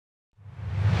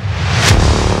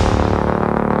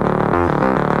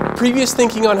previous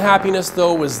thinking on happiness,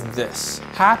 though, was this.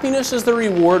 Happiness is the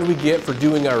reward we get for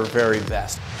doing our very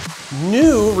best.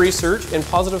 New research in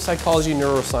positive psychology and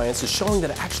neuroscience is showing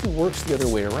that it actually works the other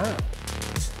way around.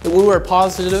 That when we're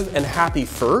positive and happy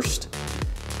first,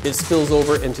 it spills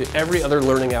over into every other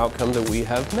learning outcome that we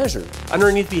have measured.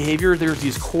 Underneath behavior, there's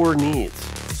these core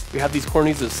needs. We have these core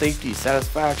needs of safety,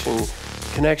 satisfaction,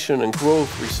 connection, and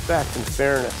growth, respect, and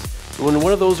fairness. And when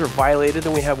one of those are violated,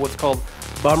 then we have what's called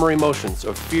bummer emotions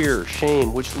of fear,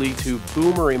 shame, which lead to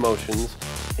boomer emotions,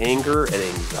 anger, and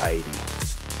anxiety.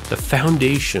 The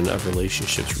foundation of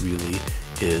relationships really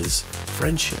is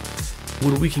friendship.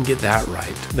 When we can get that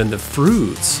right, then the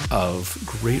fruits of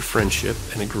great friendship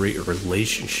and a great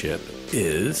relationship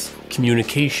is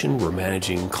communication, we're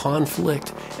managing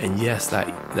conflict, and yes,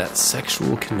 that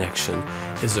sexual connection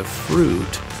is a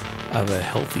fruit of a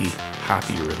healthy,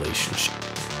 happy relationship.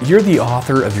 You're the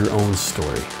author of your own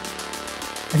story.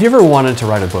 Have you ever wanted to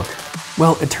write a book?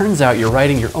 Well, it turns out you're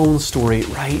writing your own story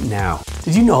right now.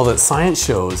 Did you know that science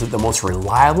shows that the most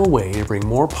reliable way to bring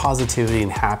more positivity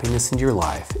and happiness into your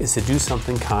life is to do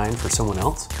something kind for someone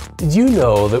else? Did you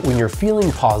know that when you're feeling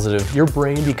positive, your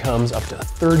brain becomes up to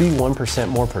 31%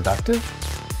 more productive?